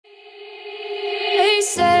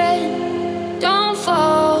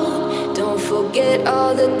forget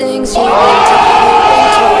all the things you've been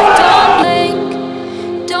told. Don't blink,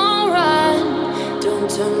 don't run, don't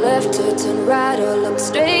turn left or turn right or look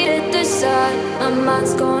straight at the sun. My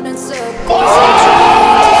mind's going in circles, I'm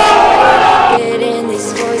trying to forget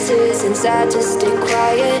these voices inside to stay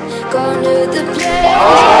quiet. Going to the place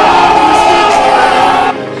where we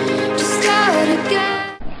began, just start again.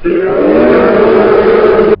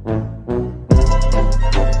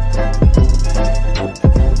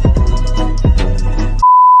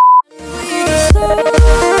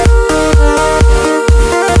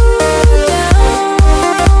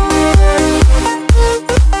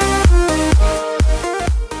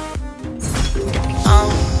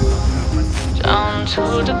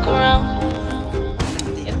 To the ground,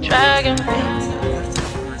 you're dragging me.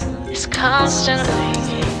 It's constantly.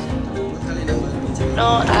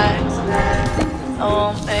 No, I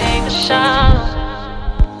won't make a sound.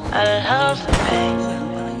 I love the pain.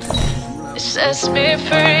 It sets me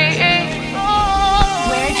free.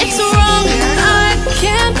 It's wrong, I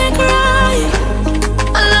can't make right.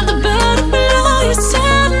 I love the bird below you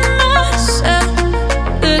said myself.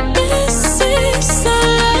 That this is the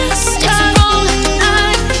last time.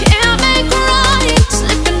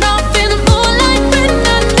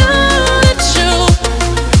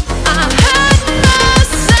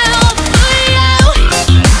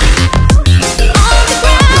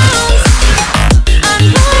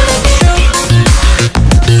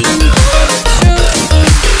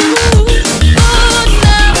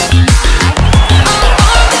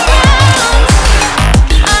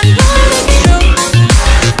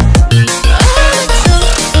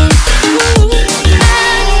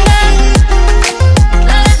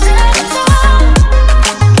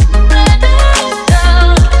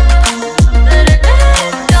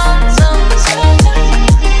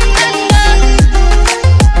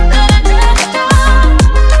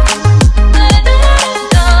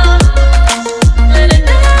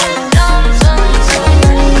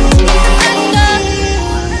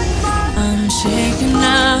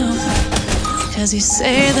 Cause you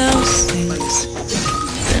say those things,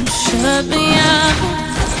 then shut me out.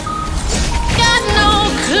 Got no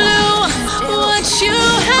clue what you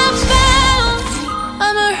have found.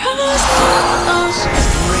 I'm a rose,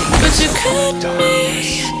 but you cut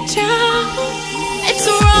me down. It's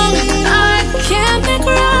wrong, I can't make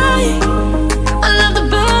right. I love the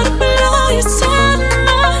bird below you said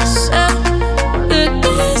myself. That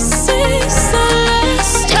this is the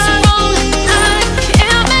last time.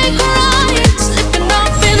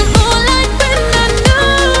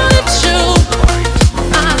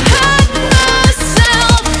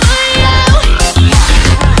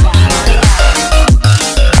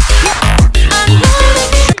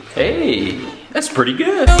 Hey, that's pretty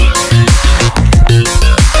good.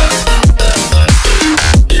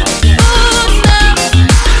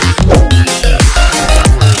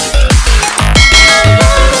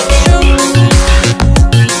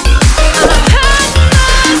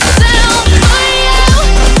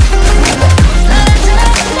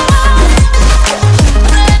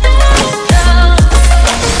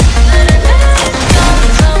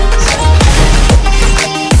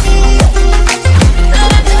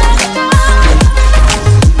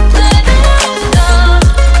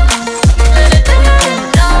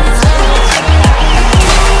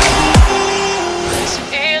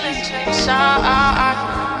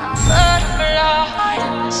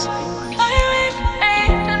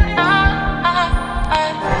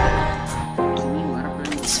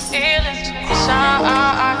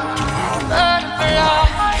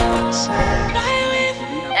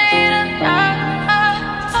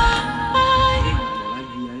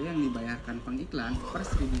 Pengiklan per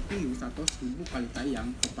 1000 views atau 1000 kali tayang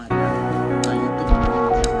kepada YouTube.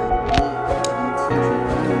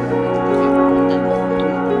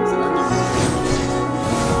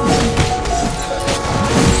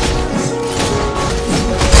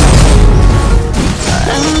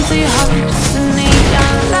 Empty hearts and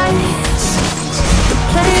neon lights, they're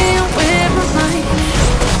playing with my mind.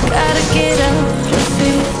 Gotta get out of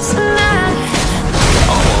here tonight.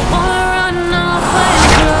 Oh, wanna run off and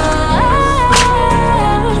fly.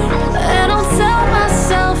 And I'll tell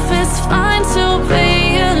myself it's fine to be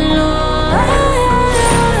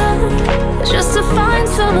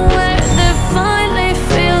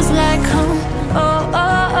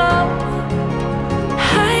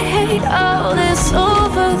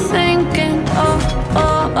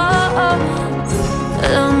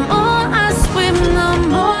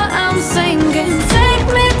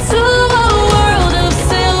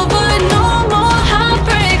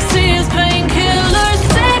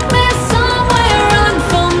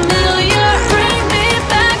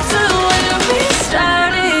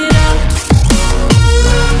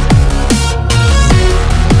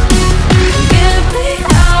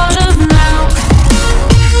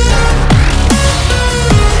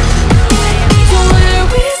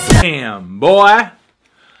boy.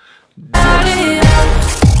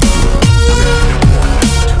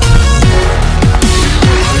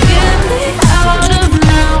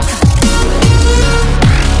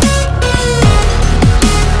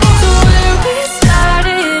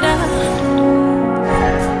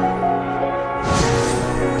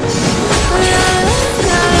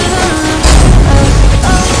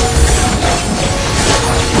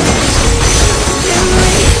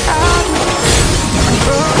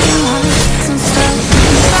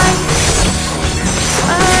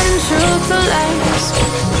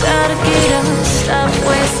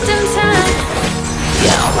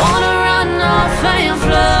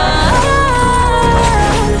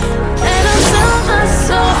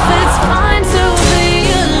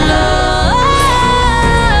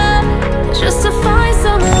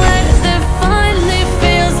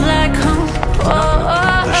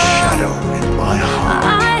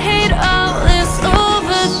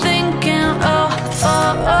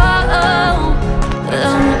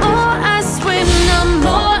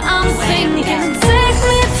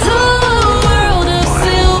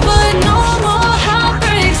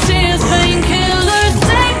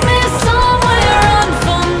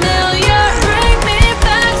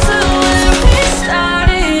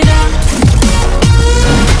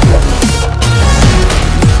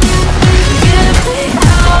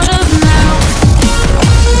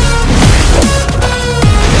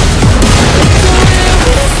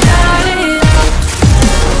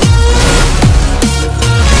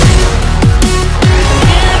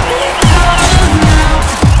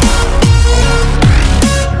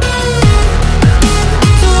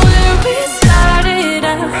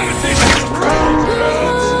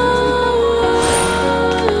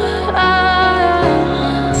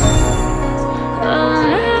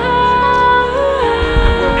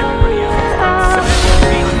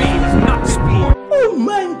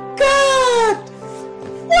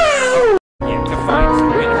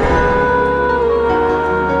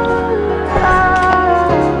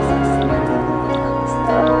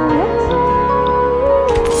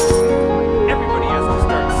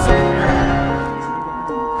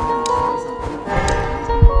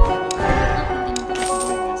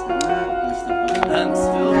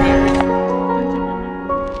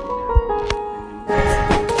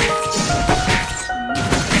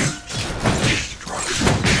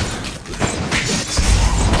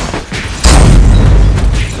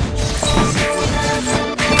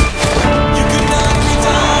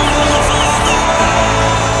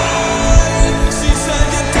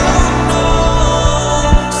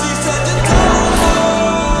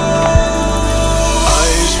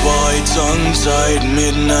 Tongue-tied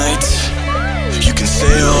midnight. You can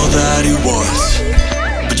say all that you want,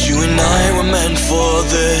 but you and I were meant for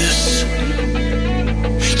this.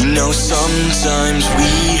 You know, sometimes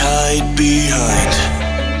we hide behind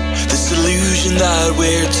this illusion that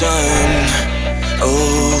we're done.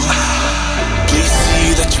 Oh, please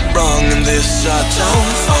see that you're wrong in this. I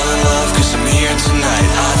don't fall in love 'cause I'm here tonight.